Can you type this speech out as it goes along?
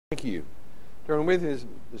Thank you. Turn with me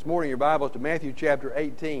this morning your Bibles to Matthew chapter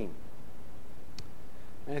 18.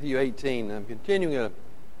 Matthew 18. I'm continuing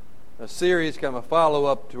a series, kind of a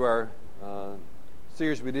follow-up to our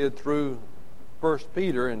series we did through 1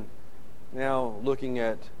 Peter, and now looking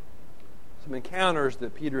at some encounters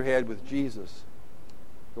that Peter had with Jesus,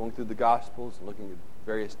 going through the Gospels and looking at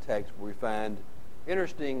various texts where we find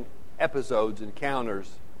interesting episodes,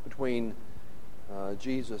 encounters between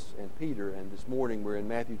Jesus and Peter. And this morning we're in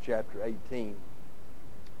Matthew chapter 18,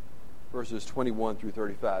 verses 21 through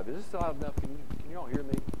 35. Is this loud enough? Can you all hear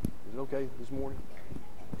me? Is it okay this morning?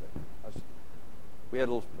 Okay. We had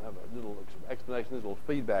a little explanation, a little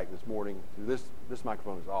feedback this morning. This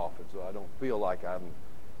microphone is off, and so I don't feel like I'm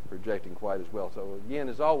projecting quite as well. So again,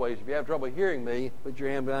 as always, if you have trouble hearing me, put your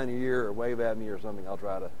hand behind your ear or wave at me or something. I'll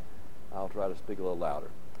try to speak a little louder.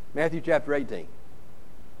 Matthew chapter 18.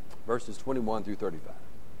 Verses 21 through 35.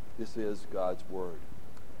 This is God's Word.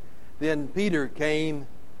 Then Peter came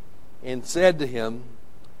and said to him,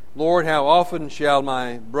 Lord, how often shall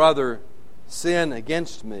my brother sin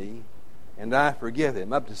against me, and I forgive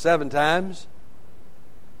him? Up to 7 times?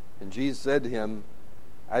 And Jesus said to him,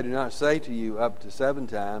 I do not say to you up to 7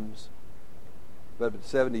 times, but up to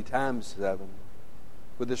 70 times 7.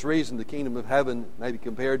 For this reason the kingdom of heaven may be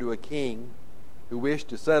compared to a king who wished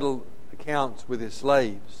to settle accounts with his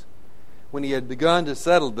slaves. When he had begun to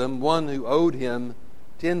settle them, one who owed him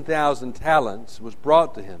 10,000 talents was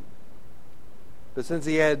brought to him. But since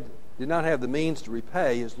he did not have the means to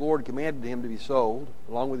repay, his Lord commanded him to be sold,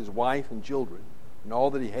 along with his wife and children, and all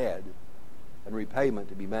that he had, and repayment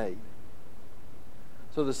to be made.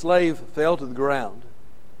 So the slave fell to the ground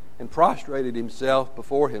and prostrated himself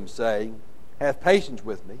before him, saying, Have patience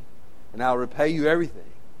with me, and I'll repay you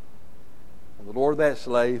everything. And the Lord of that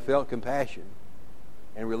slave felt compassion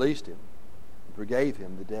and released him, forgave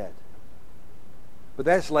him the debt. But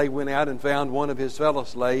that slave went out and found one of his fellow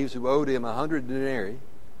slaves who owed him 100 denarii,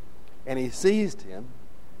 and he seized him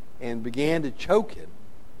and began to choke him,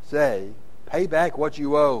 saying, Pay back what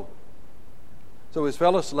you owe. So his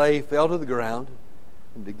fellow slave fell to the ground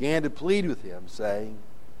and began to plead with him, saying,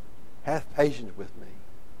 Have patience with me,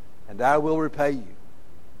 and I will repay you.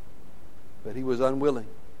 But he was unwilling,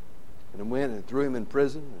 and went and threw him in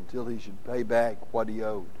prison until he should pay back what he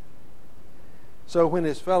owed. So when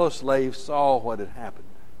his fellow slaves saw what had happened,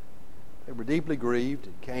 they were deeply grieved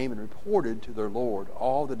and came and reported to their Lord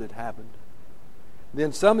all that had happened.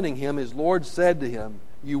 Then summoning him, his Lord said to him,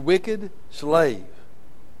 You wicked slave,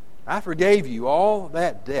 I forgave you all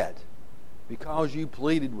that debt because you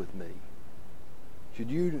pleaded with me.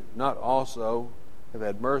 Should you not also have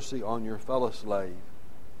had mercy on your fellow slave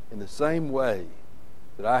in the same way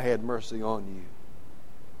that I had mercy on you?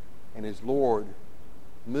 And his Lord,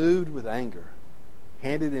 moved with anger,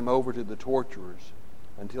 handed him over to the torturers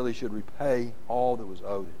until he should repay all that was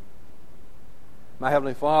owed him. My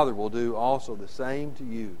heavenly Father will do also the same to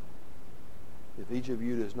you if each of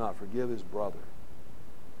you does not forgive his brother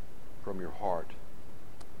from your heart.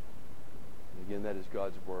 And again, that is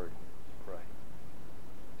God's Word. Let's pray.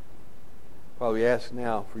 Father, we ask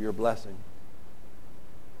now for your blessing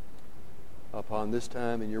upon this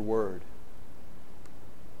time in your Word.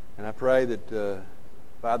 And I pray that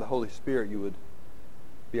by the Holy Spirit you would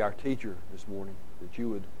be our teacher this morning, that you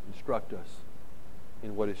would instruct us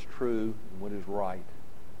in what is true and what is right,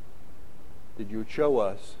 that you would show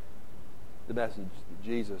us the message that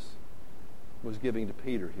Jesus was giving to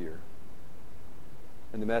Peter here,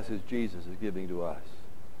 and the message Jesus is giving to us,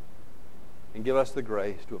 and give us the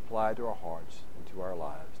grace to apply it to our hearts and to our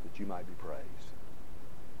lives, that you might be praised.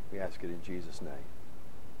 We ask it in Jesus' name.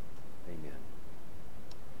 Amen.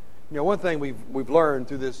 You know, one thing we've learned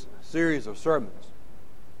through this series of sermons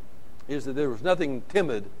is that there was nothing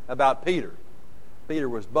timid about Peter. Peter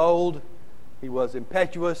was bold, he was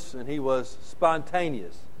impetuous, and he was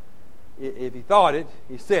spontaneous. If he thought it,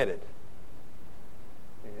 he said it.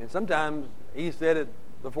 And sometimes he said it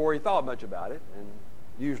before he thought much about it, and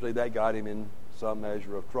usually that got him in some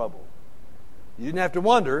measure of trouble. You didn't have to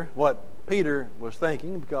wonder what Peter was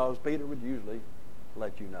thinking, because Peter would usually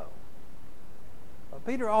let you know.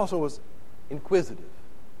 Peter also was inquisitive.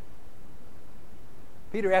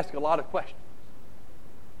 Peter asked a lot of questions.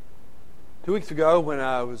 2 weeks ago, when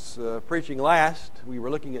I was preaching last, we were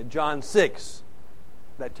looking at John 6,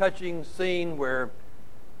 that touching scene where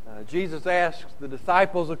Jesus asks the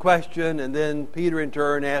disciples a question, and then Peter in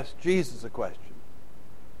turn asks Jesus a question.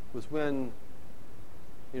 It was when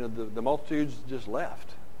the multitudes just left.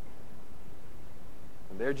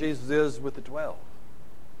 And there Jesus is with the 12.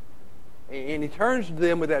 And he turns to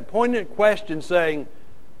them with that poignant question saying,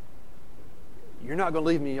 You're not going to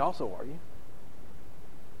leave me also, are you?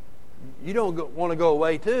 you don't want to go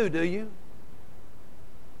away too, do you?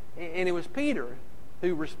 And it was Peter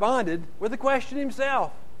who responded with a question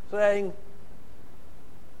himself, saying,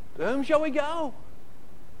 to whom shall we go?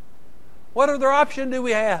 What other option do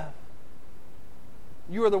we have?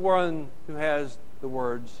 You are the one who has the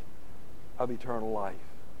words of eternal life.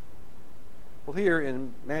 Well, here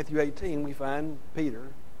in Matthew 18, we find Peter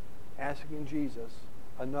asking Jesus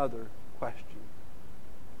another question.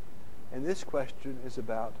 And this question is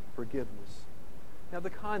about forgiveness. Now, the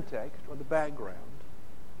context or the background,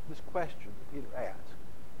 this question that Peter asked,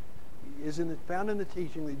 is found in the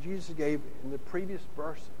teaching that Jesus gave in the previous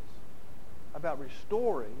verses about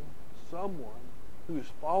restoring someone who has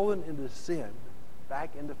fallen into sin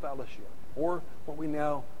back into fellowship, or what we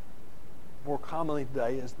now more commonly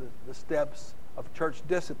today is the steps of church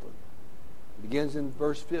discipline. It begins in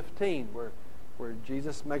verse 15 where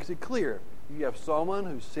Jesus makes it clear. You have someone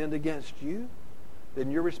who sinned against you,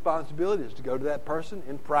 then your responsibility is to go to that person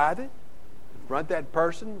in private, confront that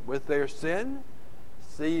person with their sin,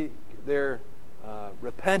 see their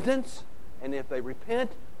repentance, and if they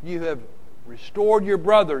repent, you have restored your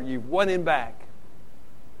brother, you've won him back.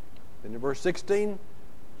 Then in verse 16,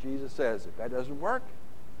 Jesus says, if that doesn't work,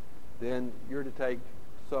 then you're to take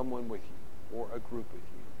someone with you, or a group with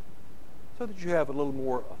you, so that you have a little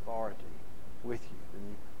more authority with you. And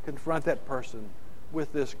you confront that person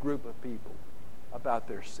with this group of people about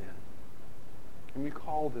their sin. And you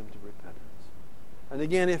call them to repentance. And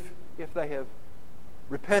again, if they have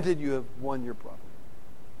repented, you have won your brother.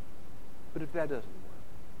 But if that doesn't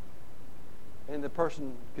work, and the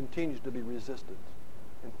person continues to be resistant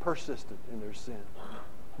and persistent in their sin,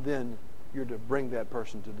 then you're to bring that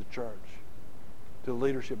person to the church, to the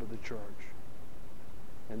leadership of the church.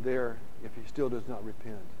 And there, if he still does not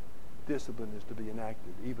repent, discipline is to be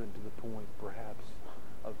enacted, even to the point, perhaps,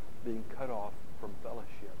 of being cut off from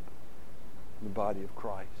fellowship in the body of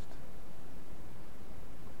Christ.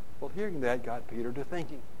 Well, hearing that got Peter to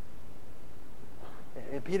thinking.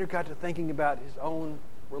 And Peter got to thinking about his own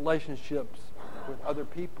relationships with other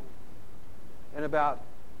people and about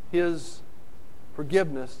his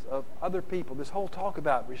forgiveness of other people. This whole talk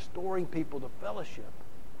about restoring people to fellowship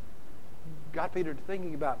got Peter to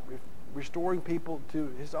thinking about restoring people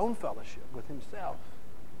to his own fellowship with himself.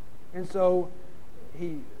 And so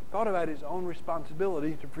he thought about his own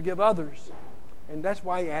responsibility to forgive others. And that's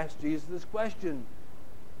why he asked Jesus this question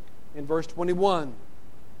in verse 21.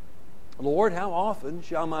 Lord, how often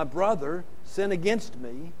shall my brother sin against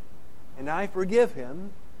me and I forgive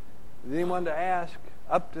him? Then he wanted to ask,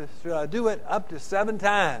 should I do it up to 7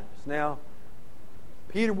 times? Now,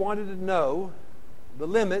 Peter wanted to know the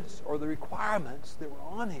limits or the requirements that were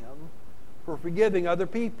on him for forgiving other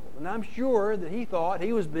people. And I'm sure that he thought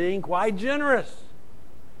he was being quite generous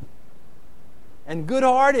and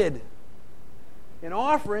good-hearted in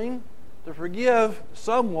offering to forgive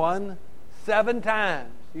someone 7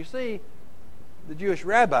 times. You see, the Jewish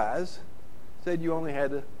rabbis said you only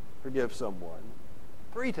had to forgive someone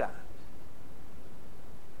 3 times.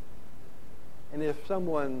 And if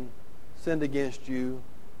someone sinned against you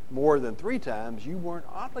more than 3 times, you weren't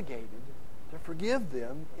obligated to forgive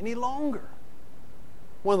them any longer.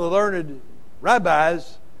 One of the learned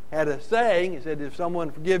rabbis had a saying. He said, if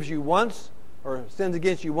someone forgives you once or sins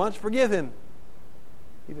against you once, forgive him.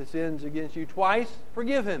 If he sins against you twice,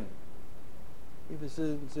 forgive him. If he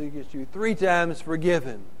sins against you 3 times, forgive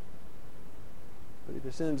him. But if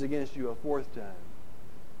he sins against you a 4th time,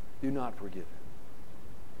 do not forgive him.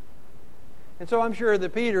 And so I'm sure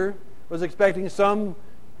that Peter was expecting some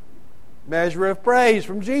measure of praise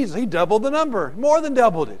from Jesus. He doubled the number, more than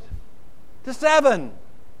doubled it, to 7.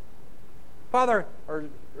 Father,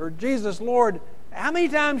 or Jesus, Lord, how many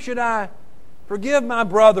times should I forgive my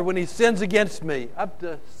brother when he sins against me? Up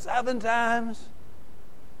to 7 times?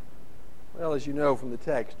 Well, as you know from the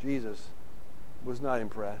text, Jesus was not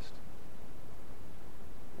impressed.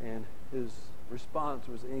 And his response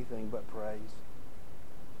was anything but praise.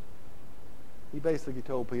 He basically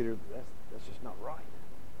told Peter, that's just not right.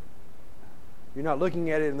 You're not looking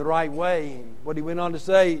at it in the right way. What he went on to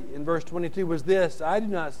say in verse 22 was this, I do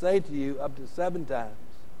not say to you up to 7 times,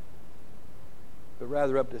 but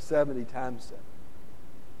rather up to 70 times 7.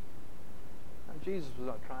 Now, Jesus was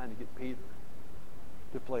not trying to get Peter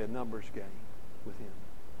to play a numbers game with him.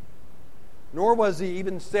 Nor was he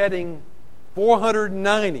even setting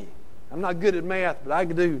 490. I'm not good at math, but I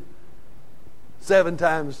can do 7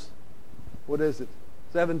 times,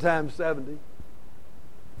 7 times 70.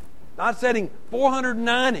 Not setting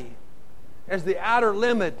 490 as the outer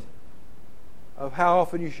limit of how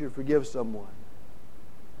often you should forgive someone.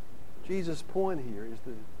 Jesus' point here is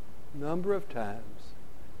the number of times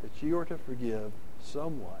that you are to forgive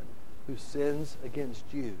someone who sins against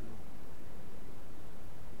you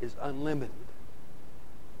is unlimited.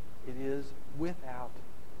 It is without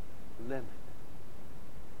limit.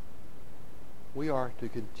 We are to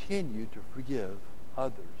continue to forgive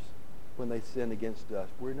others when they sin against us.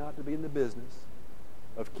 We're not to be in the business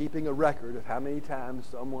of keeping a record of how many times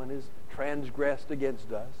someone has transgressed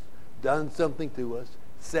against us, done something to us,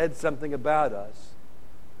 said something about us,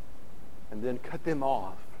 and then cut them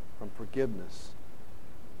off from forgiveness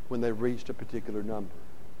when they've reached a particular number.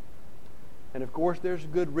 And of course, there's a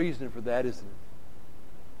good reason for that, isn't it?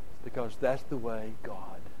 It's because that's the way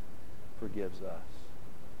God forgives us.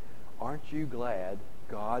 Aren't you glad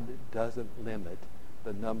God doesn't limit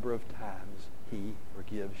the number of times He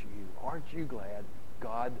forgives you? Aren't you glad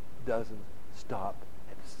God doesn't stop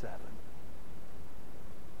at 7?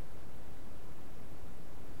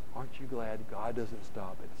 Aren't you glad God doesn't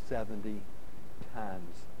stop at 70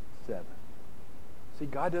 times 7? See,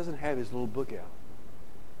 God doesn't have His little book out,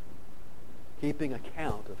 keeping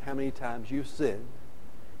account of how many times you've sinned,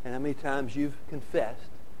 and how many times you've confessed,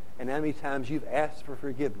 and how many times you've asked for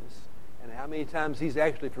forgiveness, and how many times He's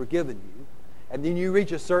actually forgiven you. And then you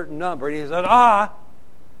reach a certain number, and He says,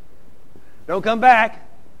 don't come back.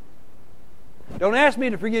 Don't ask me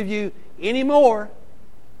to forgive you anymore.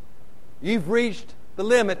 You've reached the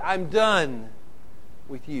limit. I'm done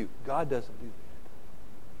with you. God doesn't do that.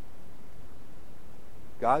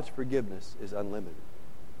 God's forgiveness is unlimited.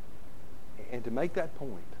 And to make that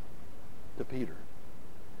point to Peter,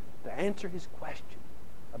 to answer his question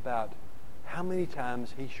about how many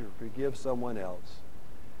times he should forgive someone else,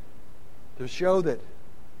 to show that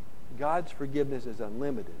God's forgiveness is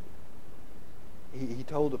unlimited, he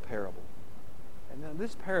told a parable. And now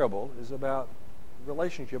this parable is about the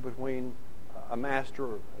relationship between a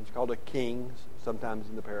master, it's called a king, sometimes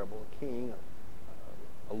in the parable, a king,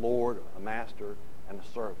 a lord, a master, and a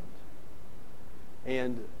servant.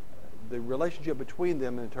 And the relationship between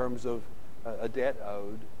them in terms of a debt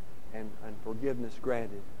owed and forgiveness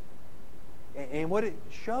granted. And what it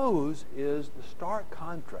shows is the stark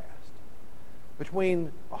contrast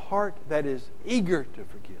between a heart that is eager to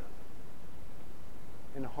forgive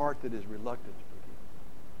and a heart that is reluctant to forgive.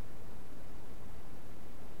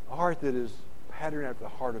 A heart that is patterned after the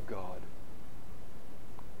heart of God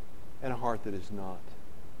and a heart that is not.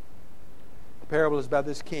 The parable is about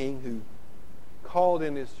this king who called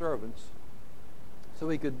in his servants so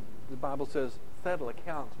he could, the Bible says, settle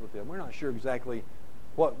accounts with them. We're not sure exactly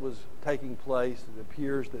what was taking place. It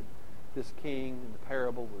appears that this king in the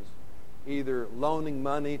parable was either loaning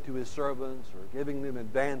money to his servants or giving them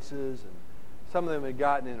advances, and some of them had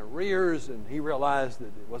gotten in arrears, and he realized that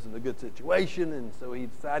it wasn't a good situation, and so he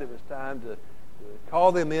decided it was time to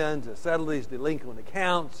call them in to settle these delinquent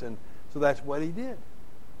accounts, and so that's what he did.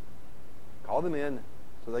 Call them in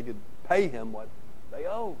so they could pay him what they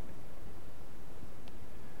owed.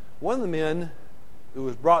 One of the men who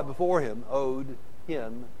was brought before him owed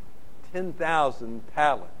him 10,000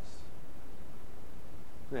 talents.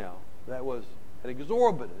 Now, that was an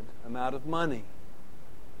exorbitant amount of money.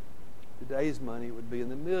 Today's money would be in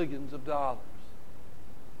the millions of dollars.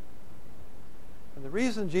 And the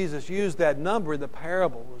reason Jesus used that number in the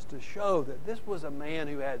parable was to show that this was a man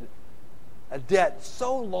who had a debt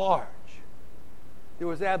so large, there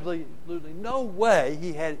was absolutely no way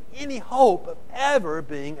he had any hope of ever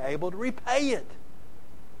being able to repay it.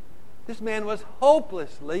 This man was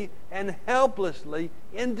hopelessly and helplessly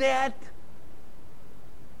in debt.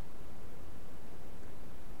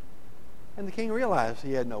 And the king realized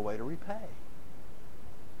he had no way to repay.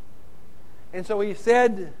 And so he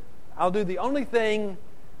said, I'll do the only thing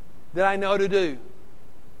that I know to do.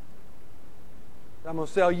 I'm going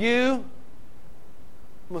to sell you.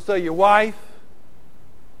 I'm going to sell your wife.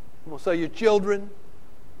 I'm going to sell your children.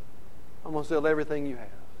 I'm going to sell everything you have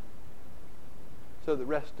so that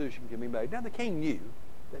restitution can be made. Now the king knew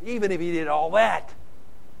that even if he did all that,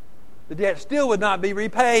 the debt still would not be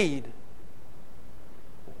repaid.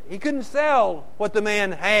 He couldn't sell what the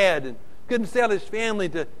man had and couldn't sell his family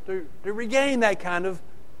to regain that kind of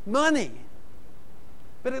money.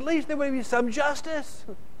 But at least there would be some justice,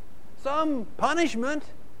 some punishment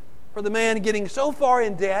for the man getting so far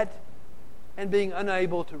in debt and being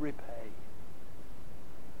unable to repay.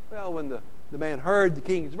 Well, when the man heard the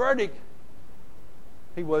king's verdict,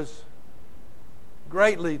 he was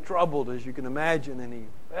greatly troubled, as you can imagine, and he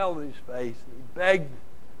fell on his face and he begged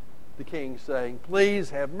the king, saying, please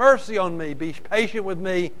have mercy on me, be patient with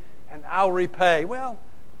me, and I'll repay. Well,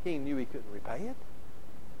 the king knew he couldn't repay it.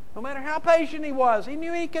 No matter how patient he was, he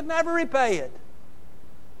knew he could never repay it.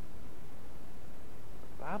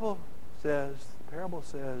 The Bible says, the parable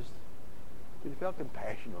says that he felt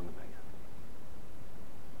compassion on the man.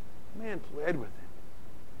 The man pled with him.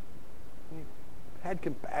 He had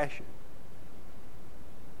compassion.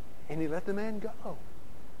 And he let the man go.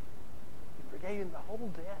 He forgave him the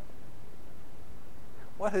whole debt.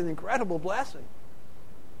 What an incredible blessing.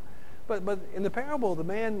 But in the parable, the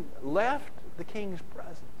man left the king's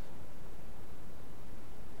presence.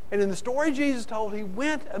 And in the story Jesus told, he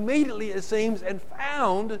went immediately, it seems, and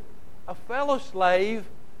found a fellow slave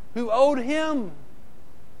who owed him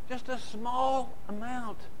just a small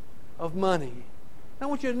amount of money. I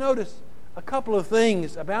want you to notice a couple of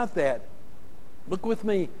things about that. Look with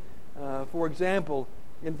me, for example,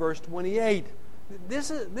 in verse 28.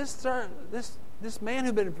 This man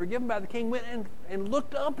who'd been forgiven by the king went and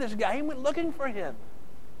looked up this guy. He went looking for him.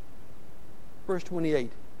 Verse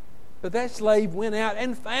 28. But that slave went out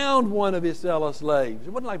and found one of his fellow slaves. It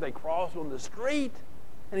wasn't like they crossed on the street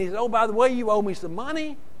and he said, oh, by the way, you owe me some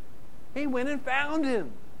money. He went and found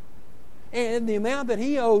him. And the amount that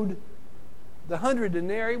he owed, the 100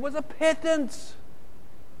 denarii, was a pittance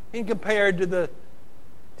in compared to the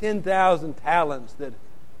 10,000 talents that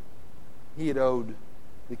he had owed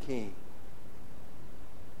the king.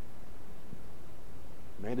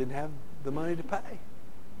 The man didn't have the money to pay.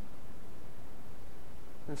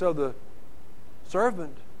 And so the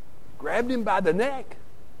servant grabbed him by the neck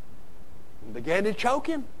and began to choke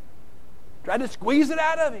him, tried to squeeze it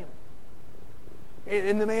out of him.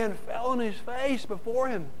 And the man fell on his face before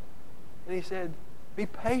him. And he said, be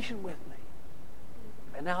patient with me,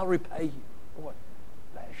 and I'll repay you. Boy,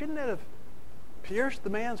 shouldn't that have pierced the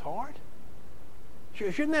man's heart?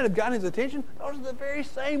 Shouldn't that have gotten his attention? Those are the very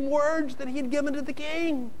same words that he had given to the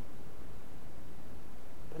king.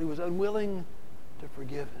 But he was unwilling to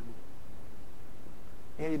forgive him.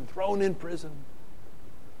 He had him thrown in prison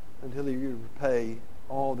until he would repay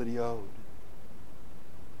all that he owed.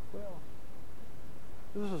 Well,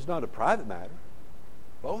 this was not a private matter.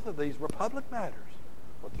 Both of these were public matters.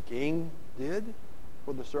 What the king did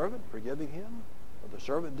for the servant, forgiving him. What the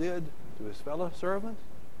servant did to his fellow servant,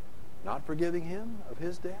 not forgiving him of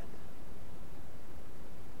his debt.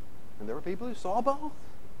 And there were people who saw both.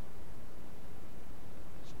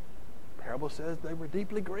 The parable says they were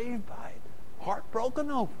deeply grieved by it,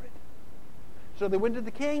 heartbroken over it. So they went to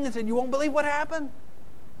the king and said, you won't believe what happened.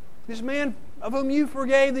 This man of whom you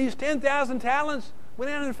forgave these 10,000 talents went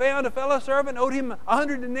out and found a fellow servant, owed him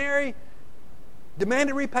 100 denarii,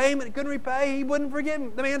 demanded repayment, couldn't repay, he wouldn't forgive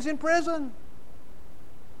him. The man's in prison.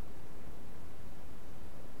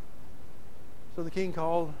 So the king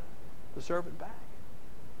called the servant back.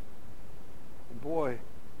 The boy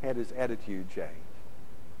had his attitude changed.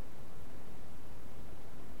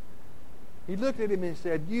 He looked at him and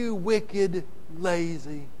said, you wicked,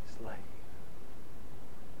 lazy slave.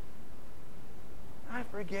 I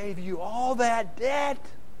forgave you all that debt.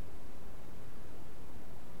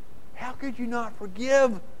 How could you not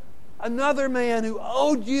forgive another man who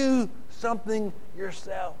owed you something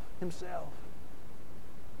himself?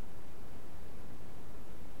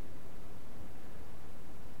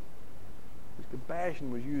 His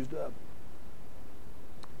compassion was used up.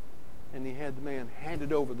 And he had the man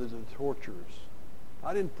handed over to the torturers.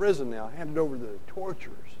 Not in prison now, handed over to the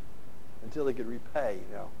torturers until he could repay.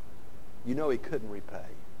 Now, you know he couldn't repay.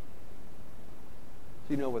 So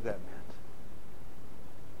you know what that meant.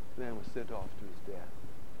 The man was sent off to his death.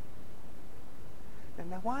 And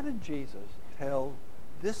now why did Jesus tell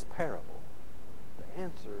this parable to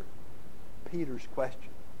answer Peter's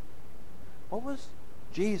question? What was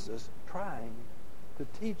Jesus trying to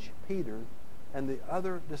teach Peter and the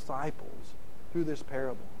other disciples through this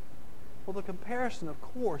parable? Well, the comparison, of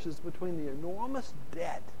course, is between the enormous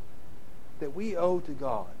debt that we owe to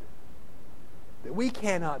God, that we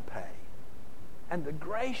cannot pay, and the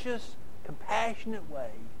gracious, compassionate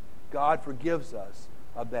way God forgives us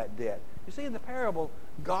of that debt. You see, in the parable,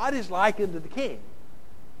 God is likened to the king,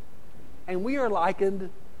 and we are likened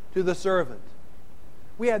to the servant.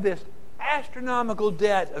 We have this astronomical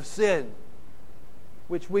debt of sin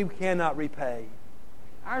which we cannot repay.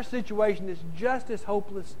 Our situation is just as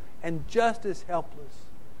hopeless and just as helpless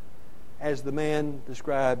as the man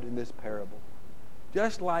described in this parable.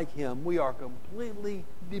 Just like him, we are completely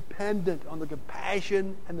dependent on the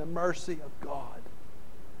compassion and the mercy of God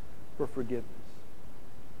for forgiveness.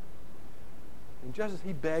 And just as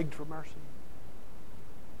he begged for mercy,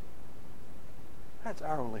 that's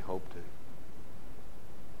our only hope too.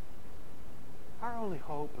 Our only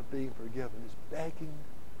hope of being forgiven is begging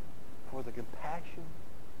for the compassion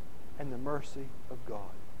and the mercy of God.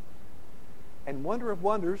 And wonder of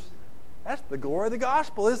wonders, that's the glory of the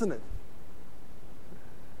gospel, isn't it?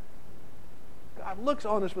 God looks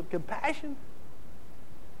on us with compassion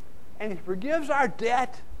and He forgives our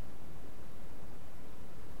debt.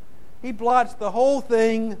 He blots the whole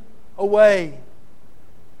thing away.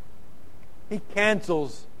 He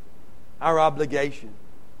cancels our obligation.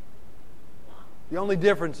 The only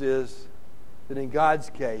difference is that in God's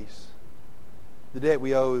case, the debt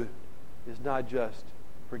we owe is not just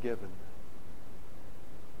forgiven.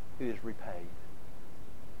 It is repaid.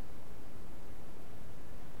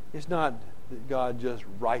 It's not that God just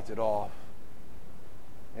writes it off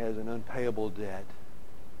as an unpayable debt.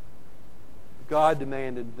 God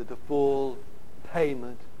demanded that the full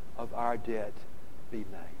payment of our debt be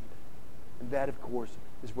made. And that, of course,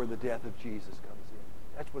 is where the death of Jesus comes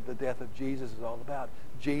in. That's what the death of Jesus is all about.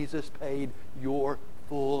 Jesus paid your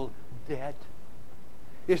full debt.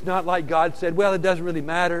 It's not like God said, well, it doesn't really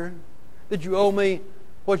matter that you owe me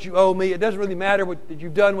what you owe me. It doesn't really matter that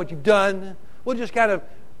you've done what you've done. We'll just kind of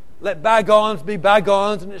let bygones be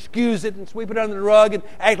bygones and excuse it and sweep it under the rug and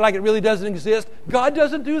act like it really doesn't exist. God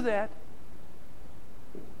doesn't do that.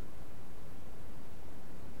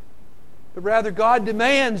 But rather, God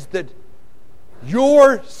demands that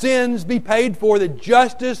your sins be paid for, that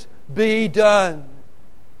justice be done.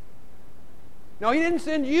 No, He didn't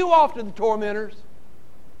send you off to the tormentors.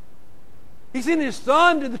 He sent His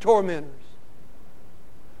Son to the tormentors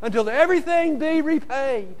until everything be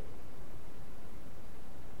repaid.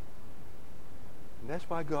 And that's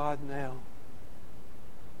why God now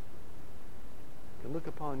can look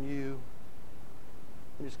upon you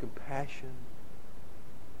in His compassion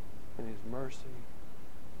and His mercy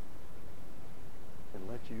and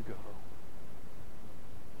let you go.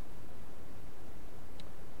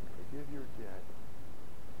 Forgive your debt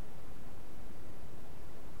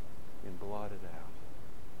and blot it out.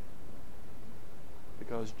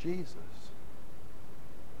 Because Jesus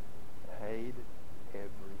paid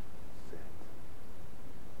every cent.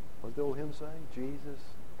 What did the old hymn say? Jesus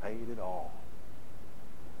paid it all.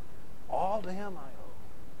 All to Him I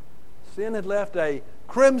owe. Sin had left a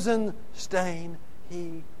crimson stain.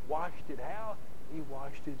 He washed it how? He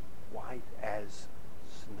washed it white as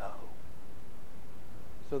snow.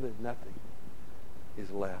 So that nothing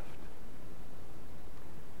is left.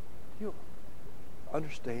 Do you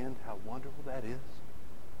understand how wonderful that is?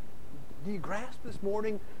 Do you grasp this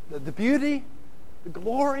morning the beauty, the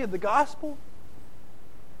glory of the gospel?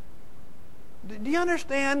 Do you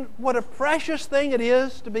understand what a precious thing it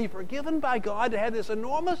is to be forgiven by God, to have this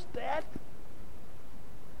enormous debt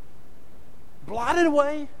blotted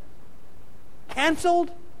away,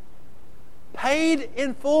 canceled, paid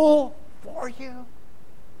in full for you?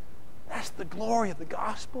 That's the glory of the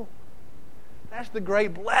gospel. That's the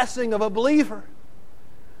great blessing of a believer.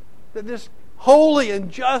 That this holy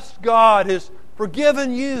and just God has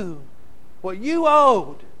forgiven you what you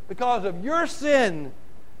owed because of your sin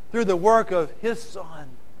through the work of His Son,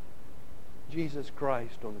 Jesus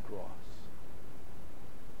Christ, on the cross.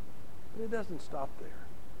 But it doesn't stop there.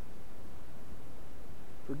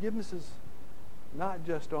 Forgiveness is not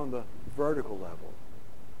just on the vertical level.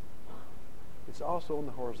 It's also on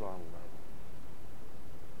the horizontal level.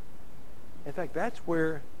 In fact, that's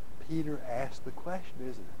where Peter asked the question,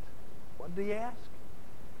 isn't it? What did he ask?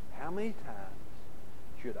 How many times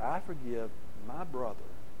should I forgive my brother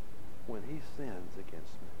when he sins against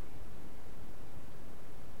me?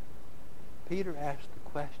 Peter asked the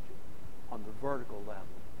question on the vertical level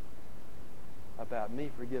about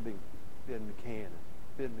me forgiving Ben McCann and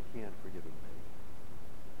Ben McCann forgiving me.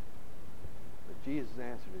 But Jesus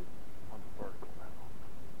answered it on the vertical level.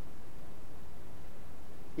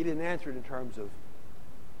 He didn't answer it in terms of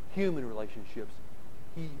human relationships.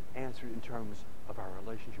 He answered in terms of our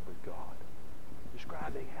relationship with God,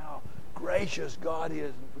 describing how gracious God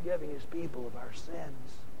is in forgiving His people of our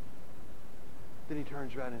sins. Then He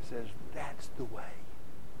turns around and says, that's the way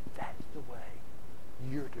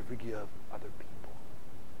you're to forgive other people.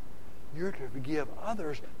 You're to forgive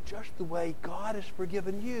others just the way God has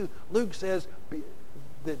forgiven you. Luke says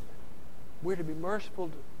that we're to be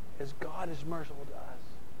merciful as God is merciful to us.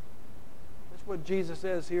 That's what Jesus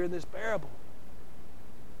says here in this parable.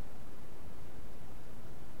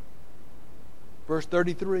 Verse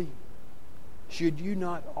 33, should you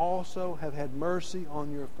not also have had mercy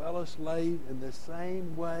on your fellow slave in the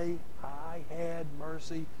same way I had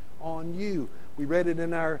mercy on you? We read it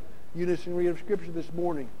in our unison read of Scripture this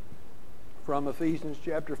morning from Ephesians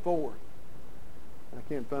chapter 4. I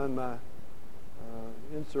can't find my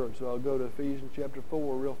insert, so I'll go to Ephesians chapter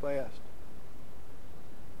 4 real fast.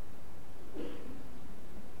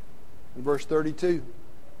 In verse 32,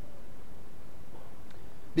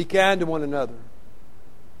 be kind to one another,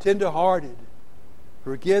 tender-hearted,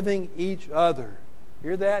 Forgiving each other.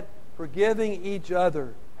 Hear that? Forgiving each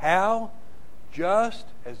other. How? Just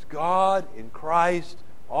as God in Christ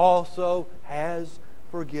also has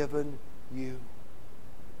forgiven you.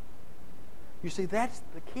 You see, that's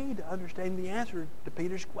the key to understanding the answer to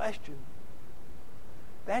Peter's question.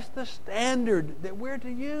 That's the standard that we're to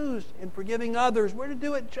use in forgiving others. We're to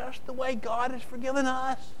do it just the way God has forgiven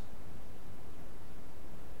us.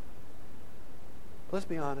 Let's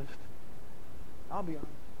be honest. I'll be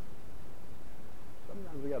honest.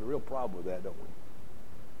 Sometimes we got a real problem with that, don't we?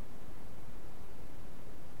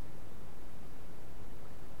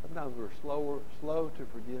 Sometimes we're slow to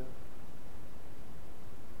forgive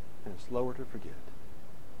and slower to forget.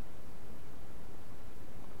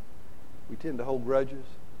 We tend to hold grudges,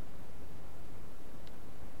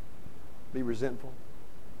 be resentful,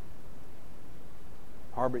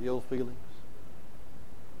 harbor ill feelings,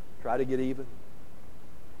 try to get even.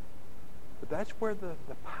 But that's where the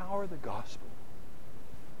power of the gospel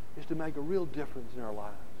is to make a real difference in our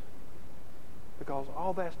lives. Because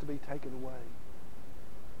all that's to be taken away.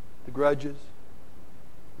 The grudges,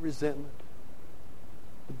 the resentment,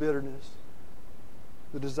 the bitterness,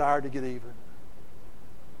 the desire to get even.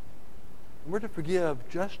 And we're to forgive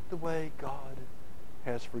just the way God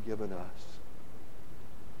has forgiven us.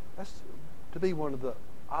 That's to be one of the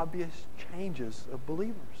obvious changes of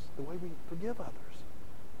believers, the way we forgive others.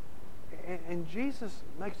 And Jesus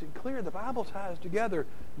makes it clear, the Bible ties together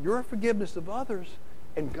your forgiveness of others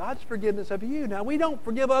and God's forgiveness of you. Now, we don't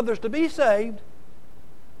forgive others to be saved.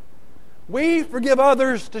 We forgive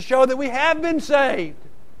others to show that we have been saved.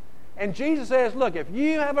 And Jesus says, look, if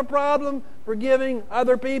you have a problem forgiving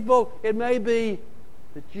other people, it may be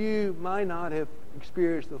that you might not have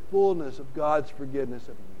experienced the fullness of God's forgiveness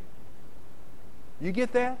of you. You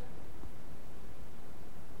get that?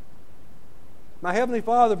 My Heavenly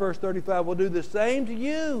Father, verse 35, will do the same to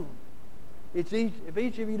you if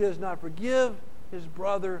each of you does not forgive his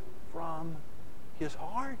brother from his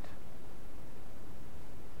heart.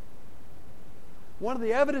 One of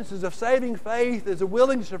the evidences of saving faith is a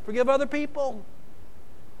willingness to forgive other people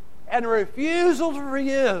and a refusal to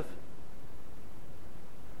forgive.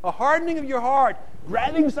 A hardening of your heart,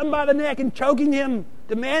 grabbing somebody by the neck and choking him,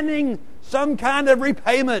 demanding some kind of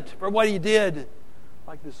repayment for what he did,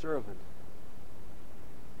 like the servant.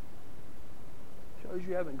 Shows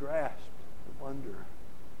you haven't grasped the wonder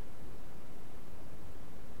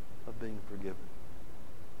of being forgiven.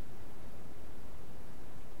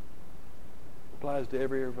 Applies to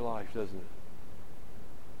every area of life, doesn't it?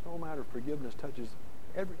 The whole matter of forgiveness touches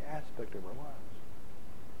every aspect of our lives.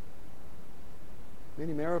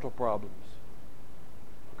 Many marital problems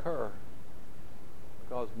occur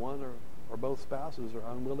because one or both spouses are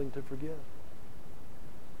unwilling to forgive,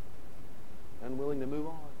 unwilling to move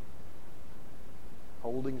on,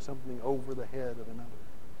 holding something over the head of another.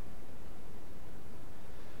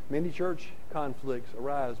 Many church conflicts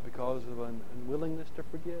arise because of an unwillingness to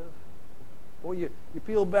forgive. Well, you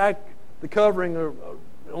peel back the covering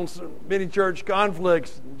on many church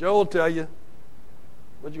conflicts, Joel will tell you,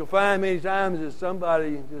 what you'll find many times is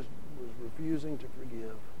somebody just was refusing to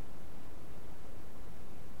forgive.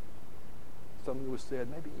 Something that was said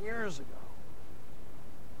maybe years ago.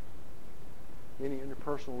 Many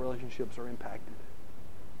interpersonal relationships are impacted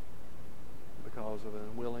because of an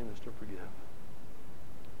unwillingness to forgive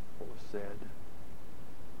what was said,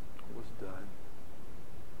 what was done.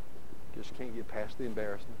 Just can't get past the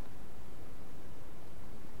embarrassment.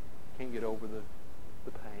 Can't get over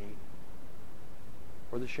the pain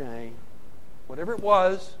or the shame. Whatever it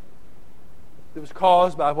was that was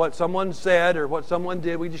caused by what someone said or what someone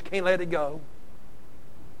did, we just can't let it go.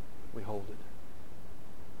 We hold it.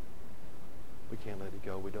 We can't let it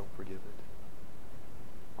go. We don't forgive it.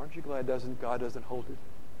 Aren't you glad God doesn't hold it?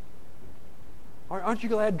 Aren't you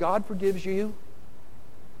glad God forgives you?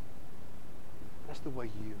 That's the way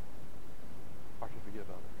you are to forgive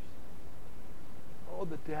others. Oh,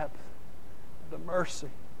 the depth, the mercy,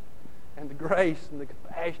 and the grace and the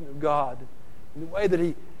compassion of God in the way that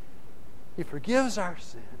He forgives our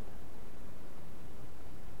sin.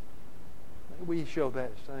 May we show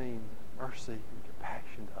that same mercy and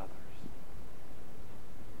compassion to others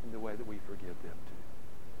in the way that we forgive them too.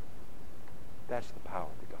 That's the power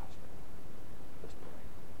of the gospel. Let's pray.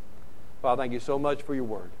 Father, thank you so much for your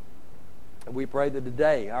word. And we pray that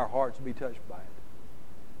today our hearts will be touched by it.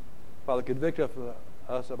 Father, convict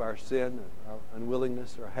us of our sin, our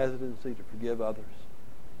unwillingness, our hesitancy to forgive others.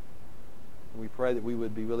 And we pray that we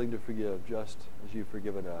would be willing to forgive just as you've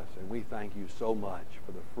forgiven us. And we thank you so much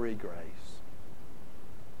for the free grace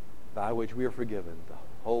by which we are forgiven the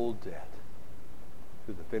whole debt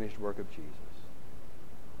through the finished work of Jesus.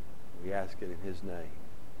 We ask it in His name.